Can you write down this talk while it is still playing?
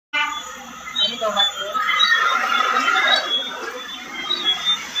you go, Mackerel.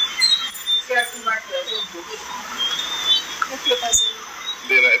 Seriously, Mackerel, don't do it. The papers in.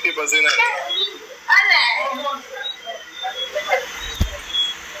 The papers in it.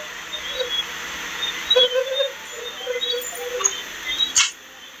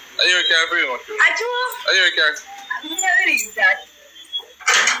 Are you okay for you, Mackerel? I do. Are you okay? I'm never leave that.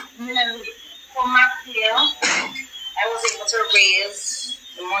 Never. For Mackerel, I was able to raise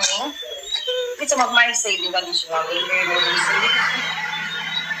the money with some of my savings additionally.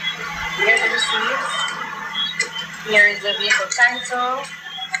 Here's the receipt. Here is the vehicle title.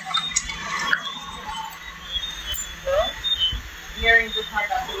 Here is the part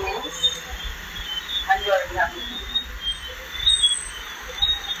of the names. And you already have it.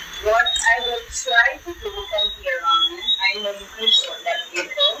 What I will try to do from here on, I know you can show that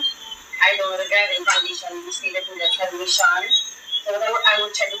vehicle. I know the driving condition, you see that in the transmission. So I will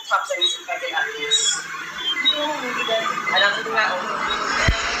check the tops and see if I can have this. I don't have to do my own.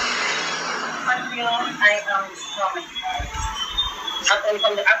 But you know, I am traumatized. Not only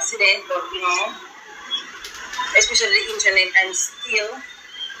from the accident, but you know, especially the internet, I'm still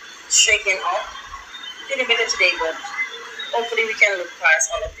shaking up. Feeling better today, but hopefully we can look past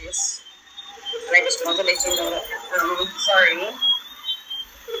all of this. And I just want to let you know that sorry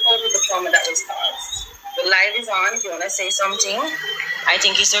for the trauma that was caused. The live is on. If you want to say something, I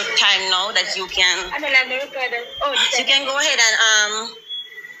think it's your time now that you can. I don't have the recorder. Oh, you can go ahead and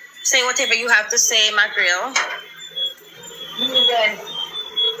say whatever you have to say, Mackerel.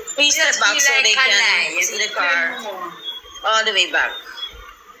 Please step back so they can see the car all the way back.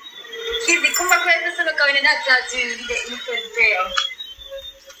 Kizzy, come back right to the car in that chat to get you to jail.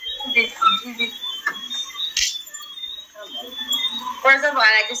 First of all,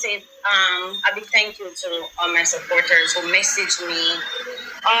 I'd like to say a big thank you to all my supporters who messaged me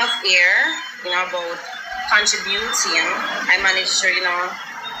off air, about contributing. I managed to,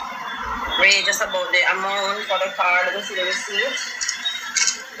 raise just about the amount for the car. Let me see the receipt.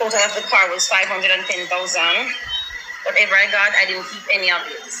 Total of the car was 510,000. Whatever I got, I didn't keep any of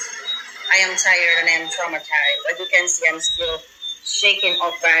it. I am tired and I am traumatized. As you can see, I'm still shaken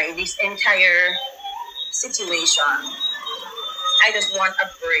up by this entire situation. I just want a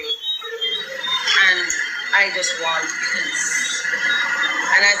break. And I just want peace.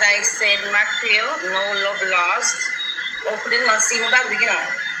 And as I said, Mackerel, no love lost. Hopefully not see me back, I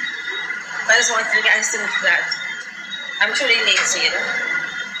just want you guys to know that I'm truly elated.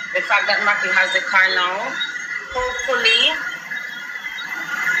 The fact that Mackerel has the car now, hopefully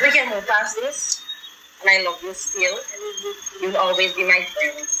we can move past this. And I love you still. You'll always be my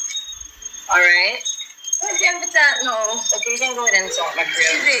friend. Alright? No. Okay, you can go ahead and talk,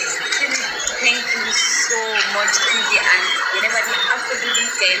 Mackerel. Thank you so much, Kizzy. And whenever you have to do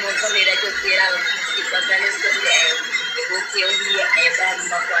this game, we'll tell you that you're here out because then it's going to be okay. I have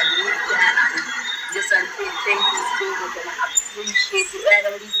not one look and just until thank you so much. And I appreciate it. I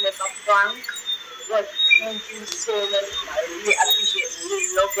don't leave me from bank. But thank you so much. I really appreciate it. I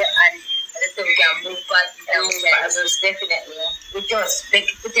really love it. And I just think we can move past it. Definitely. We just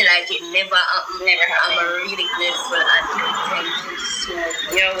put it like it never happened. I'm really grateful and thank you so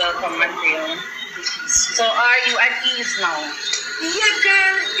much. You're welcome, Mackerel. So are you at ease now? Yeah,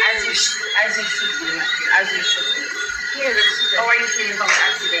 girl. As you should be, Mackerel. As you should be. How are you feeling from the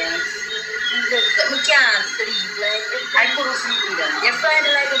accident? We can't sleep. I couldn't sleep either. You're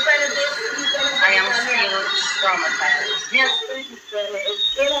finding like a friend of this? I am still traumatized. Yes,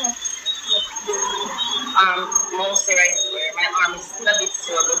 mostly right here. My arm is still a bit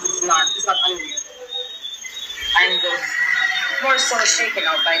sore, but it's not unreal. I'm just more so shaken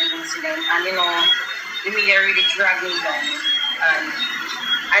out by the incident, and the media really dragged me down. And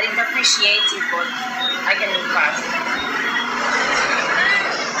I didn't appreciate it, but I can move past it.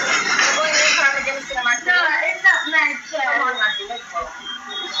 Go in the car again, Mr. Mackerel. No, it's not my chair. Come on, Mackerel, let's go.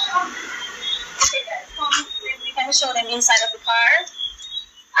 Okay, guys, come. We can show them inside of the car,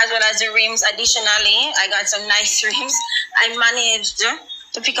 as well as the rims. Additionally, I got some nice rims. I managed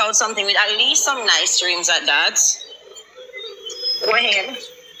to pick out something with at least some nice rims at that. Go ahead.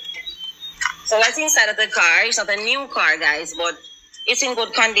 So that's inside of the car. It's not a new car, guys, but it's in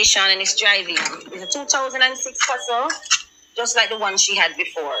good condition and it's driving. It's a 2006 Hustle, just like the one she had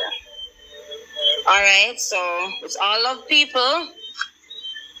before. Alright, so it's all love, people.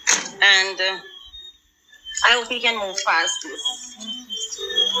 And I hope we can move past this.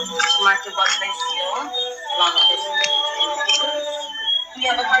 Mackerel, God bless you. Long live. Do you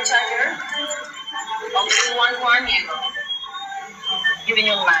have a car charger? Okay, you want one? Here you go. Giving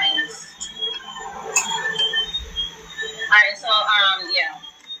you lines. Alright, so yeah.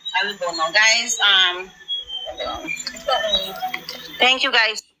 I I will go now, guys. Thank you,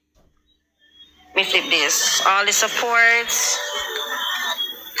 guys. Let me flip this. All the supports,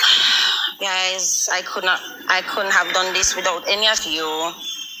 guys. I couldn't have done this without any of you.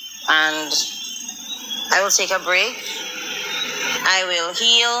 And I will take a break. I will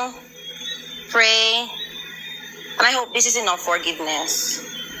heal, pray, and I hope this is enough forgiveness.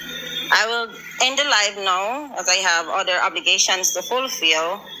 I will end the live now as I have other obligations to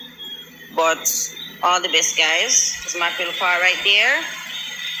fulfill. But all the best, guys. It's Mackerel car right there.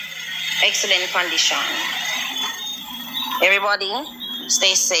 Excellent condition. Everybody,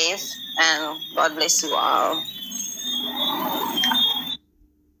 stay safe and God bless you all.